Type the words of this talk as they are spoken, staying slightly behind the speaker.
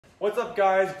What's up,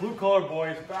 guys? Blue Collar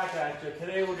Boys back at you.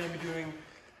 Today we're going to be doing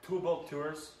tool belt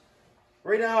tours.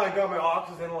 Right now I got my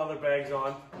Occidental leather bags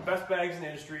on. Best bags in the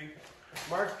industry.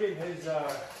 Mark's getting his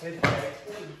bag.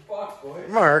 Fuck, boys.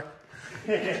 Mark.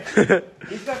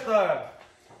 He's got the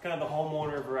kind of the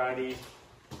homeowner variety,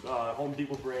 Home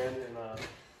Depot brand, and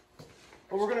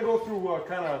but we're gonna go through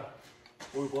kind of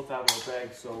what we both have in our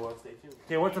bags. So stay tuned.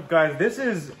 Okay, what's up, guys? This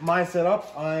is my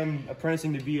setup. I'm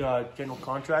apprenticing to be a general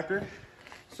contractor.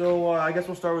 So I guess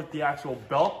we'll start with the actual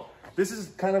belt. This is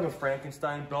kind of a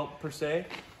Frankenstein belt per se.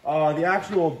 The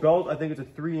actual belt, I think it's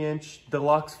a 3-inch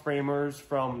deluxe framers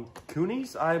from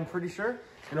Cooney's, I'm pretty sure.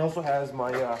 It also has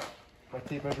my my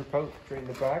tape measure pouch right in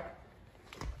the back.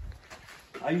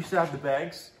 I used to have the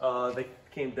bags. They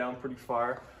came down pretty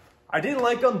far. I didn't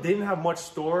like them. They didn't have much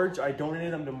storage. I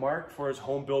donated them to Mark for his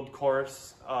home build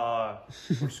course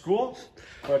for school.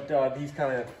 But these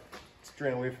kind of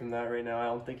straying away from that right now. I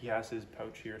don't think he has his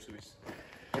pouch here, so he's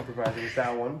improvising with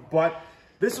that one. But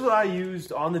this is what I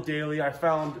used on the daily. I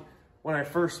found when I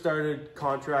first started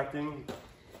contracting,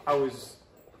 I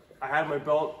had my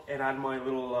belt and I had my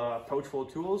little pouch full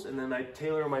of tools, and then I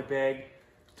tailored my bag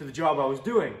to the job I was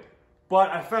doing.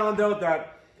 But I found out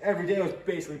that every day I was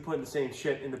basically putting the same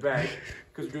shit in the bag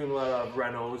because we're doing a lot of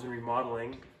renos and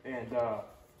remodeling. And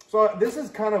so this is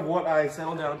kind of what I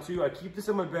settled down to. I keep this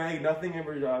in my bag. Nothing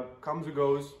ever comes or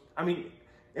goes. I mean,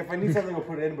 if I need something, I'll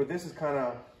put it in, but this is kind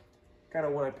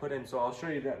of what I put in. So I'll show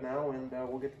you that now, and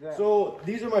we'll get to that. So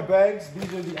these are my bags.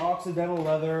 These are the Occidental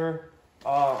leather.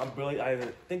 I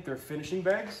think they're finishing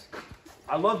bags.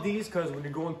 I love these because when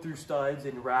you're going through studs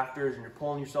and rafters and you're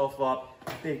pulling yourself up,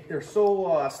 they're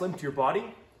so slim to your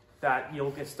body that you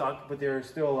don't get stuck, but they're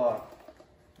still,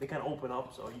 they kind of open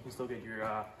up so you can still get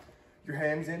your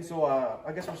hands in. So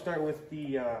I guess I'll start with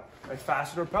the my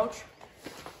fastener pouch.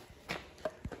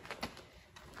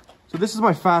 So this is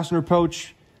my fastener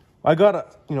pouch. I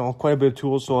got quite a bit of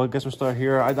tools, so I guess we'll start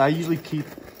here. I usually keep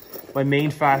my main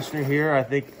fastener here. I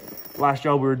think last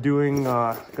job we were doing,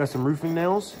 got some roofing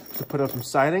nails to put up some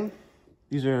siding.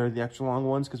 These are the extra long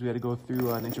ones because we had to go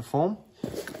through an inch of foam.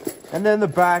 And then the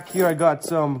back here, I got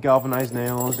some galvanized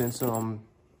nails and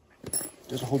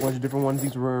just a whole bunch of different ones.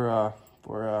 These were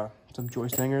for some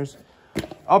joist hangers.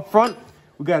 Up front,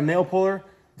 we got a nail puller.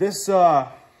 This, I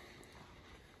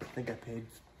think I paid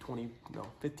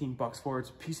 15 bucks for it. It's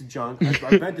a piece of junk.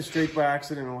 I bent it straight by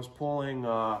accident and I was pulling,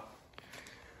 I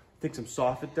think some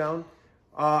soffit down.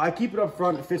 I keep it up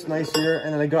front, it fits nice here.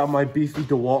 And then I got my beefy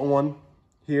DeWalt one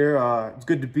here. It's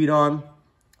good to beat on.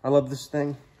 I love this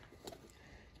thing.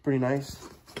 Pretty nice.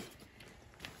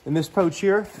 In this pouch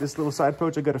here, this little side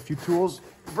pouch, I got a few tools.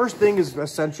 First thing is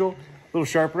essential, little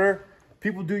sharpener.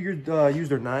 People do use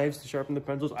their knives to sharpen the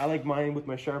pencils. I like mine with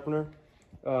my sharpener.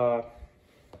 Comes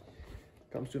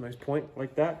to a nice point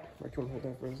like that. Mark, you want to hold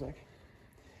that for a sec?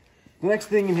 The next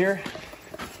thing in here,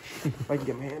 if I can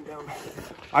get my hand down.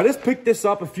 I just picked this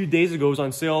up a few days ago. It was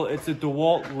on sale. It's a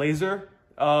DeWalt laser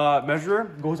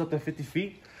measurer. Goes up to 50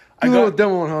 feet. Do a little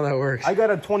demo on how that works. I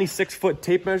got a 26-foot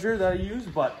tape measure that I use,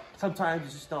 but sometimes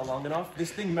it's just not long enough.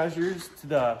 This thing measures to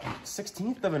the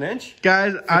 16th of an inch.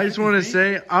 Guys, I just want to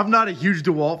say, I'm not a huge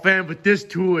DeWalt fan, but this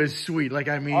tool is sweet. Like,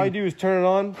 I mean... All I do is turn it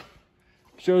on.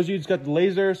 Shows you it's got the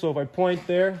laser, so if I point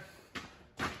there...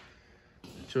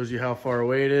 Shows you how far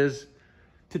away it is.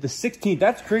 To the 16th.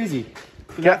 That's crazy.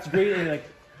 So that's great. And like,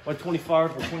 what,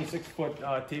 25 or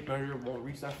 26-foot tape measure won't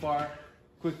reach that far.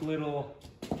 Quick little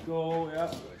go,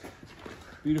 yeah.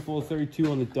 Beautiful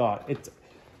 32 on the dot.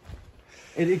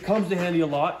 It comes in handy a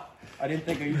lot. I didn't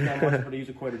think I used that much, but I use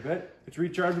it quite a bit. It's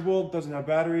rechargeable, doesn't have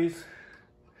batteries.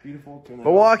 Beautiful.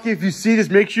 Milwaukee, if you see this,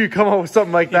 make sure you come up with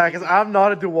something like that, because I'm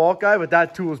not a DeWalt guy, but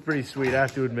that tool is pretty sweet, I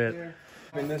have to admit.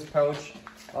 In this pouch,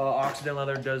 Occidental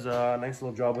leather does a nice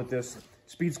little job with this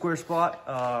speed square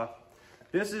spot.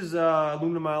 This is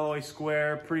aluminum alloy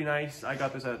square, pretty nice. I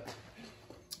got this at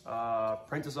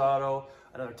Princess Auto,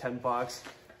 another 10 bucks.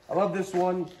 I love this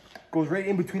one. Goes right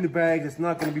in between the bags. It's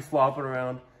not going to be flopping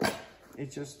around.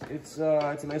 It's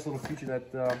a nice little feature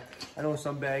that I know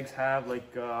some bags have.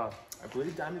 Like I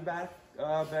believe Diamondback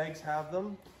bags have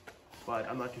them, but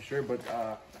I'm not too sure. But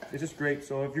it's just great.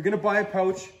 So if you're gonna buy a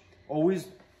pouch,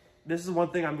 this is one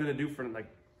thing I'm gonna do from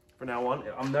now on.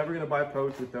 I'm never gonna buy a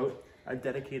pouch without a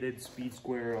dedicated speed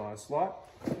square slot.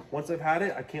 Once I've had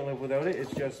it, I can't live without it.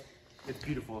 It's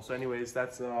beautiful. So anyways,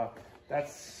 that's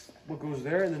what goes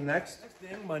there. And the next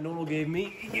thing my nono gave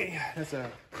me, that's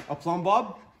a plumb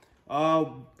bob. A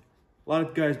lot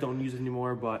of guys don't use it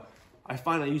anymore, but I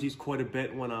find I use these quite a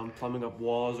bit when I'm plumbing up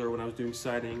walls or when I was doing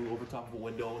siding over top of a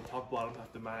window and top bottom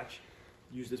have to match.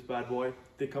 Use this bad boy.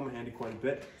 They come in handy quite a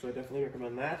bit, so I definitely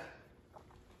recommend that.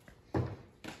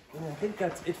 And I think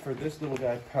that's it for this little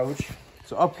guy pouch.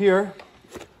 So up here,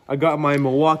 I got my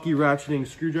Milwaukee ratcheting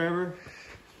screwdriver.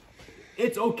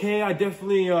 It's okay. I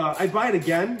definitely, I'd buy it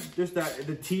again. Just that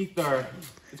the teeth are,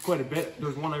 it's quite a bit.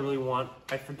 There's one I really want.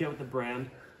 I forget what the brand.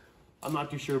 I'm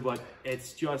not too sure, but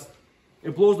it's just,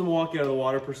 it blows the Milwaukee out of the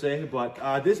water per se. But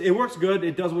it works good.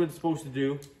 It does what it's supposed to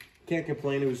do. Can't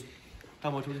complain. It was,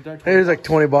 how much was it there? It was like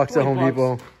 20 bucks at Home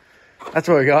Depot. That's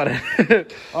where I got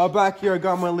it. Back here, I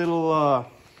got my little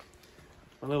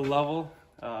level.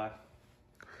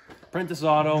 Prentice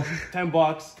Auto, 10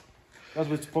 bucks. That's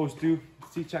what it's supposed to do.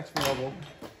 See, checks for level.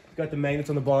 Got the magnets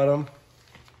on the bottom.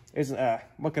 It's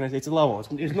what can I say? It's a level.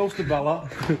 It's no Stabella.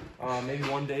 Maybe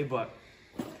one day, but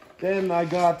then I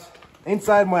got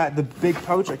inside the big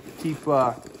pouch. I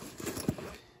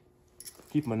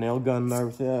keep my nail gun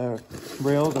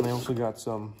rails, and I also got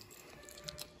some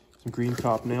green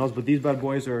top nails. But these bad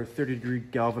boys are 30-degree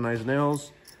galvanized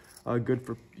nails. Good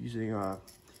for using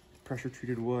pressure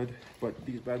treated wood. But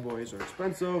these bad boys are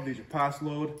expensive. These are pass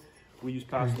load. We use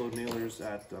pass load nailers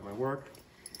at my work.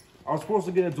 I was supposed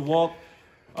to get a DeWalt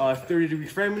 30-degree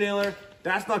frame nailer.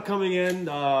 That's not coming in,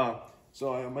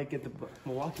 so I might get the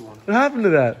Milwaukee one. What happened to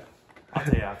that? I'll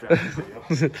tell you after the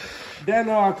video. Then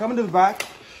coming to the back,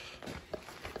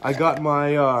 I got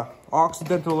my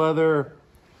Occidental leather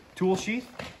tool sheath,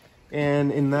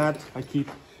 and in that I keep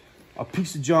a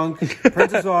piece of junk,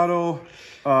 Princess Auto,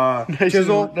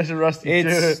 chisel. Nice and rusty.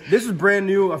 This is brand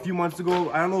new a few months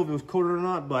ago. I don't know if it was coated or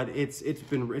not, but it's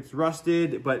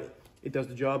rusted, but it does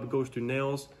the job. It goes through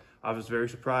nails. I was very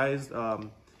surprised.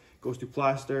 Goes through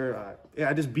plaster. Yeah,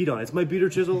 I just beat on it. It's my beater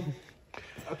chisel.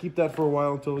 I'll keep that for a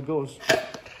while until it goes.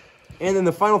 And then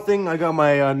the final thing, I got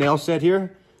my nail set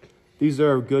here. These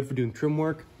are good for doing trim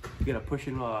work. You gotta push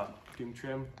in doing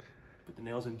trim. Put the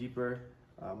nails in deeper.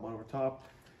 One over top.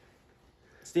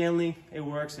 Stanley, it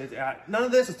works. None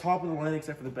of this is top of the line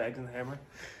except for the bags and the hammer.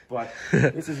 But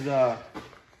this is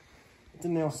it's a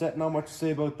nail set. Not much to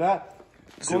say about that.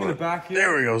 Going in the back here.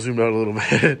 There we go. Zoom out a little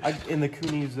bit. In the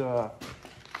Cooney's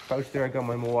pouch there, I got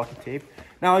my Milwaukee tape.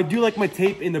 Now I do like my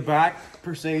tape in the back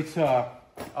per se to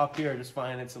up here. I just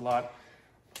find it's a lot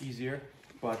easier.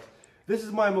 But this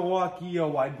is my Milwaukee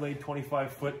wide blade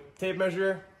 25-foot tape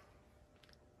measure.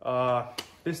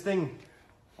 This thing,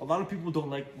 a lot of people don't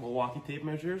like Milwaukee tape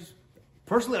measures.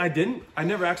 Personally, I didn't. I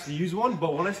never actually used one,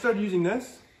 but when I started using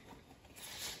this,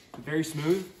 it's very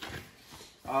smooth.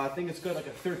 I think it's got like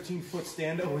a 13-foot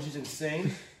standout, which is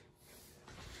insane.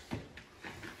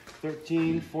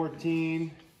 13,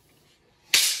 14.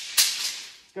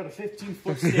 It's got a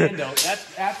 15-foot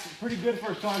standout. That's pretty good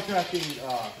for a contracting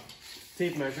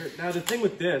tape measure. Now the thing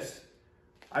with this,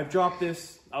 I've dropped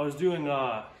this. I was doing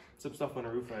some stuff on a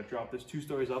roof, and I dropped this 2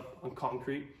 stories up on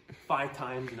concrete 5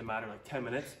 times in a matter of like 10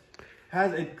 minutes.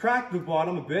 It cracked the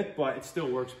bottom a bit, but it still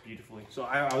works beautifully. So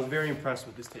I was very impressed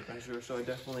with this tape measure. So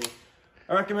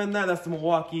I recommend that. That's the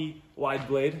Milwaukee wide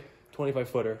blade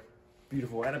 25-footer.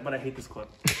 Beautiful. But I hate this clip.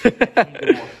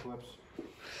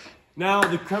 Now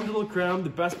the creme de la creme, the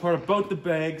best part about the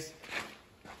bags,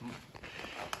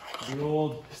 the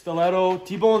old Stiletto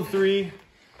T-Bone 3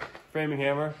 framing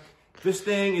hammer. This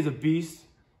thing is a beast.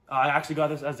 I actually got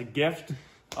this as a gift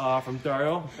from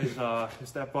Dario. His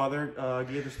stepfather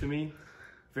gave this to me.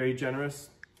 Very generous.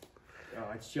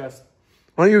 It's just...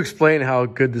 Why don't you explain how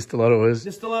good the Stiletto is?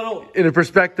 The Stiletto... In a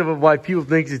perspective of why people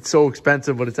think it's so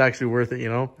expensive, but it's actually worth it, you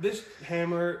know? This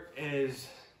hammer is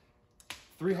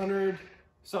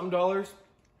 $300-something.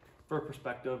 For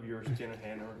perspective, your standard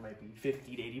hammer might be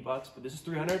 50 to 80 bucks, but this is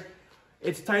 300.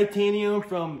 It's titanium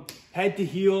from head to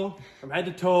heel, from head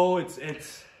to toe.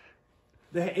 It's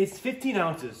 15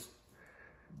 ounces.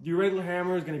 Your regular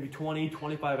hammer is going to be 20,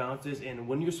 25 ounces, and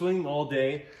when you're swinging all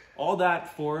day, all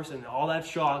that force and all that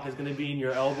shock is going to be in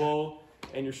your elbow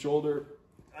and your shoulder.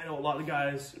 I know a lot of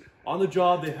guys on the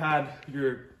job, they've had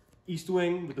your East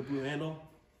Wing with the blue handle.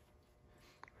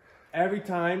 Every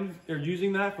time they're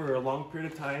using that for a long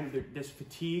period of time, they're just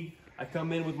fatigued. I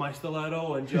come in with my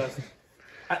Stiletto and just...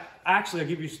 Actually, I'll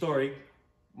give you a story.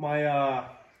 My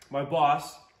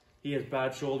boss, he has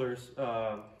bad shoulders.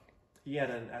 He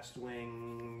had an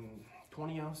S-Wing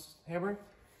 20-ounce hammer.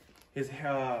 His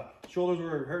shoulders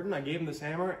were hurting. I gave him this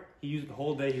hammer. He used it the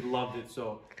whole day. He loved it.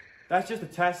 So that's just a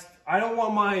test. I don't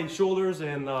want my shoulders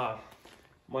and my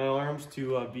arms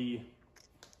to be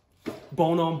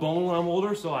bone on bone when I'm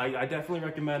older. So I definitely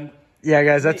recommend. Yeah,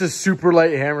 guys, that's a super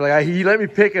light hammer. Like he let me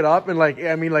pick it up, and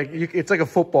it's like a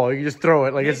football. You can just throw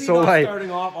it. Like, it's so light.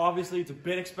 Starting off, obviously, it's a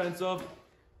bit expensive.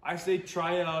 I say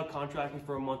try out contracting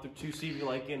for a month or 2, see if you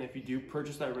like it. And if you do,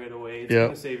 purchase that right away. It's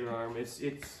gonna save your arm.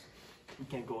 You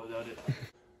can't go without it.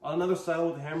 Another style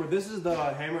with the hammer. This is the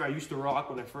hammer I used to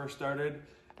rock when I first started.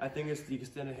 I think it's the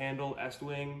extended handle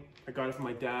S-wing. I got it from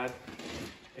my dad.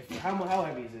 How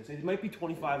heavy is this? It might be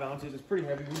 25 ounces. It's pretty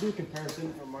heavy. We'll do a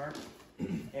comparison from Mark.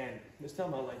 And just tell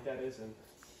him how light that is. And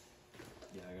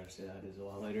yeah, I gotta say that is a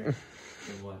lot lighter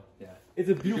than what. Yeah, it's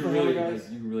a beautiful hammer, guys.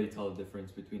 You can really tell the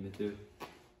difference between the two.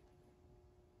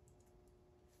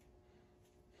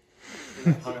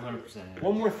 100%.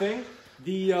 One more thing,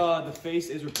 the face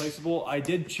is replaceable. I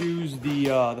did choose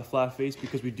the flat face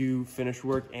because we do finish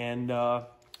work and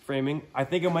framing. I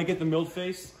think I might get the milled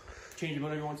face, change it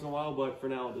out every once in a while, but for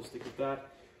now I'll just stick with that.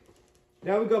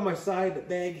 Now we got my side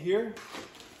bag here.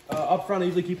 Up front I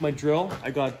usually keep my drill.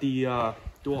 I got the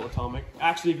dual atomic.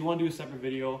 Actually, if you want to do a separate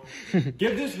video,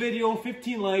 give this video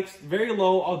 15 likes, very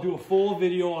low. I'll do a full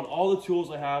video on all the tools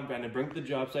I have and I bring to the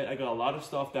job site. I got a lot of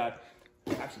stuff that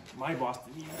actually my boss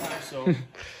didn't even have, so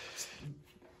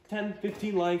 10,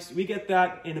 15 likes. We get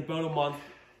that in about a month.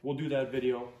 We'll do that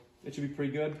video. It should be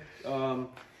pretty good.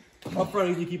 Up front, I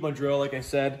usually keep my drill, like I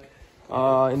said.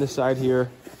 In the side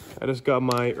here, I just got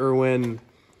my Irwin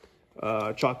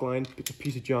chalk line. It's a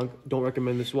piece of junk. Don't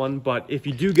recommend this one, but if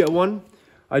you do get one,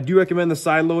 I do recommend the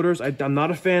side loaders. I'm not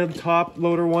a fan of the top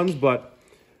loader ones, but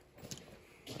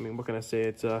I mean, what can I say?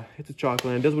 It's a chalk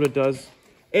line. It does what it does.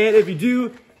 And if you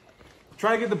do,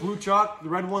 try to get the blue chalk. The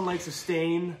red one likes to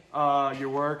stain your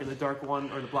work, and the dark one,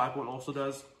 or the black one, also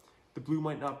does. The blue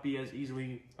might not be as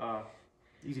easy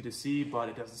to see, but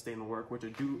it doesn't stain the work, which I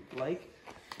do like.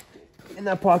 In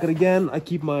that pocket again, I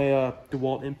keep my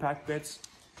DeWalt impact bits.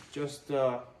 Just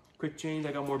quick change.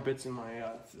 I got more bits in my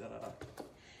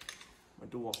my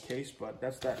DeWalt case, but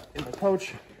that's that in my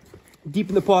pouch. Deep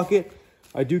in the pocket,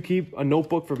 I do keep a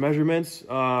notebook for measurements.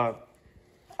 I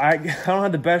don't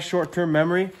have the best short-term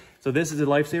memory, so this is a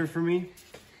lifesaver for me.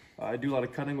 I do a lot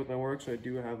of cutting with my work, so I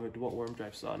do have a DeWalt worm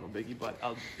drive saw, no biggie. But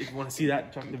if you want to see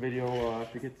that, check the video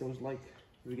to get those to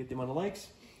get the amount of likes.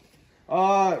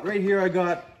 Right here I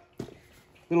got a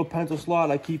little pencil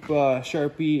slot. I keep a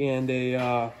Sharpie and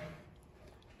a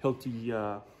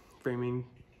Hilti framing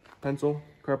pencil,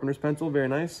 carpenter's pencil, very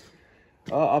nice.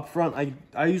 Up front,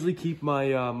 I usually keep my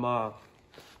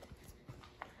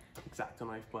X-Acto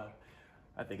knife, but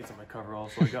I think it's on my cover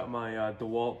also. I got my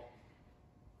DeWalt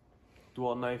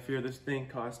knife here. This thing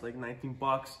cost like 19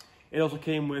 bucks. It also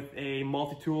came with a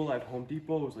multi-tool at Home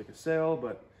Depot. It was like a sale,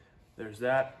 but there's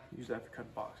that. Use that for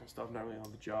cut box and stuff, not really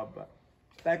on the job, but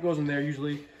that goes in there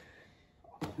usually.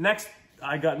 Next,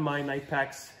 I got my knife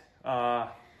packs,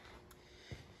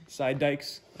 side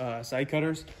dikes, side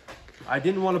cutters. I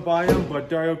didn't want to buy them, but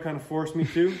Dario kind of forced me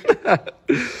to. But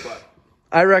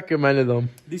I recommended them.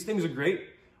 These things are great.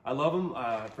 I love them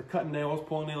for cutting nails,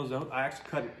 pulling nails out. I actually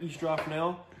cut an eavesdrop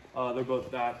nail. They're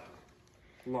about that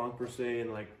long per se,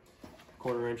 and like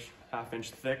 1/4 inch, 1/2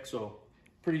 inch thick. So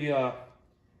pretty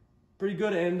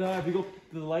good. And if you go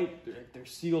to the light, they're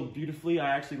sealed beautifully.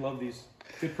 I actually love these.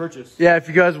 Good purchase. Yeah, if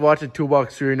you guys watch the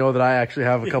Toolbox Tour, you know that I actually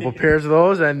have a couple pairs of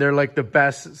those, and they're like the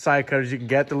best side cutters you can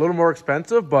get. They're a little more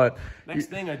expensive, but next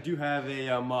thing, I do have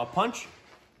a punch.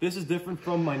 This is different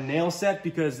from my nail set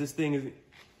because this thing is,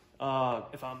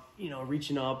 if I'm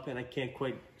reaching up and I can't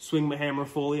quite swing my hammer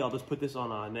fully, I'll just put this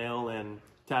on a nail and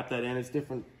tap that in. It's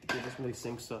different. It just really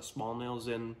sinks small nails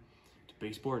in to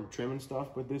baseboard and trim and stuff,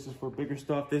 but this is for bigger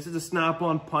stuff. This is a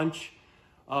Snap-on punch.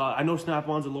 I know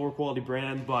Snap-on's a lower quality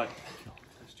brand, but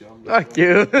fuck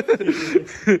you.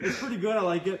 It's pretty good. I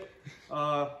like it.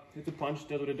 It's a punch.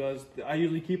 Does what it does. I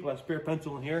usually keep a spare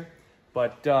pencil in here,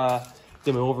 but it's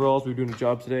in my overalls. We're doing a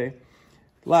job today.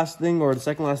 Last thing, or the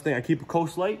second last thing, I keep a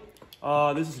coast light.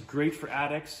 This is great for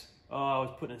attics. I was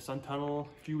putting in a sun tunnel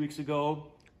a few weeks ago.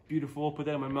 Beautiful. Put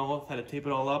that in my mouth. Had to tape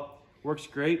it all up. Works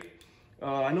great.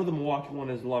 I know the Milwaukee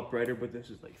one is a lot brighter, but this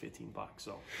is like 15 bucks,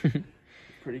 so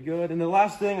pretty good. And the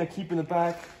last thing I keep in the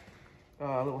back,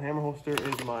 little hammer holster,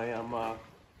 is my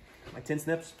my tin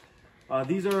snips.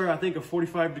 These are, I think, a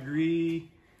 45-degree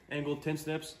angled tin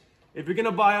snips. If you're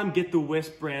gonna buy them, get the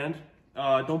Wisp brand.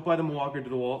 Don't buy the Milwaukee or the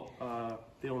DeWalt.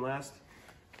 They don't last.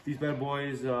 These bad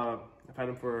boys, I've had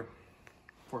them for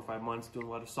 4 or 5 months, doing a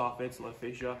lot of soffits, a lot of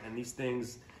fascia, and these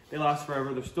things, they last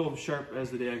forever. They're still sharp as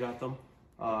the day I got them.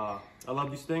 I love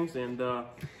these things, and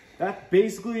that's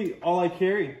basically all I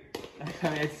carry.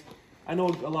 I know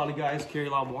a lot of guys carry a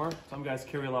lot more. Some guys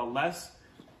carry a lot less.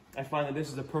 I find that this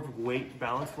is the perfect weight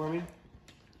balance for me.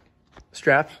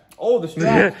 Straps? Oh, the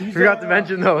straps. These Forgot to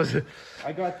mention those.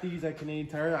 I got these at Canadian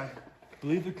Tire. I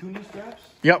believe they're Cooney straps.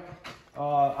 Yep.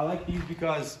 I like these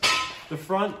because the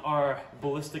front are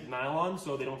ballistic nylon,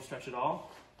 so they don't stretch at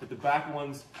all. But the back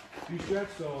ones do stretch,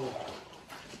 so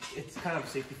it's kind of a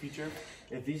safety feature.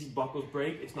 If these buckles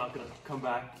break, it's not gonna come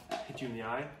back, hit you in the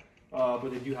eye, but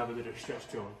they do have a bit of stretch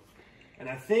to them. And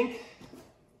I think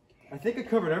I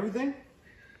covered everything.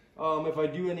 If I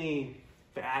do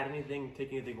add anything,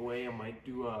 take anything away, I might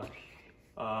do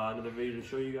another video to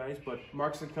show you guys. But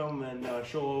Mark's gonna come and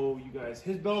show you guys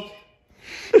his belt.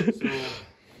 So,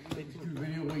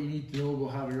 video what you need to know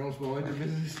about having your own small engine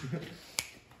business.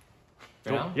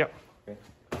 Right now? Yep. Okay.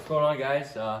 What's going on,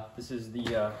 guys? This is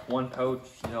the one pouch,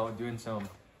 you know, doing some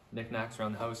knickknacks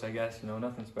around the house, I guess. You know,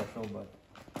 nothing special, but...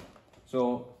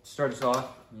 So, to start us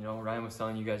off, you know, Ryan was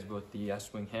telling you guys about the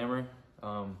S-Wing hammer.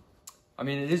 I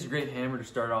mean, it is a great hammer to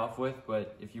start off with,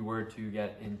 but if you were to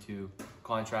get into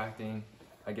contracting,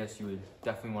 I guess you would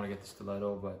definitely want to get the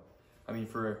stiletto. But, I mean,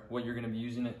 for what you're going to be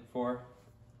using it for,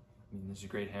 I mean, this is a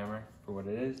great hammer for what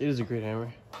it is. It is a great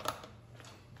hammer.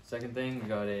 Second thing, we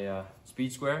got a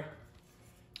speed square.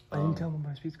 I didn't tell him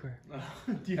about speed square.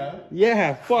 do you have it?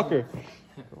 Yeah, fucker.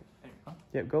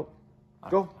 Yep, go. I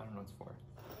don't know what it's for.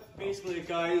 Basically,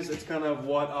 guys, it's kind of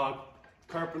what a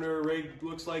carpenter rig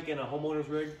looks like in a homeowner's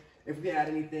rig. If we add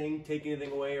anything, take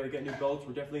anything away, or get new belts,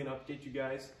 we're definitely going to update you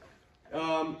guys.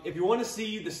 If you want to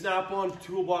see the Snap-on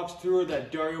toolbox tour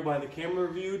that Dario behind the camera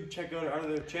reviewed, check out our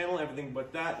other channel, everything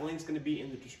but that. Link's going to be in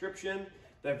the description.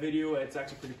 That video, it's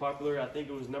actually pretty popular. I think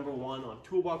it was #1 on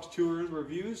toolbox tours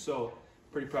reviews, so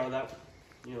pretty proud of that.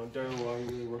 You know, Dario you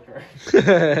really work hard.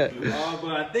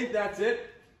 But I think that's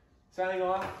it. Signing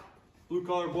off, Blue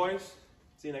Collar Boys.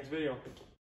 See you next video.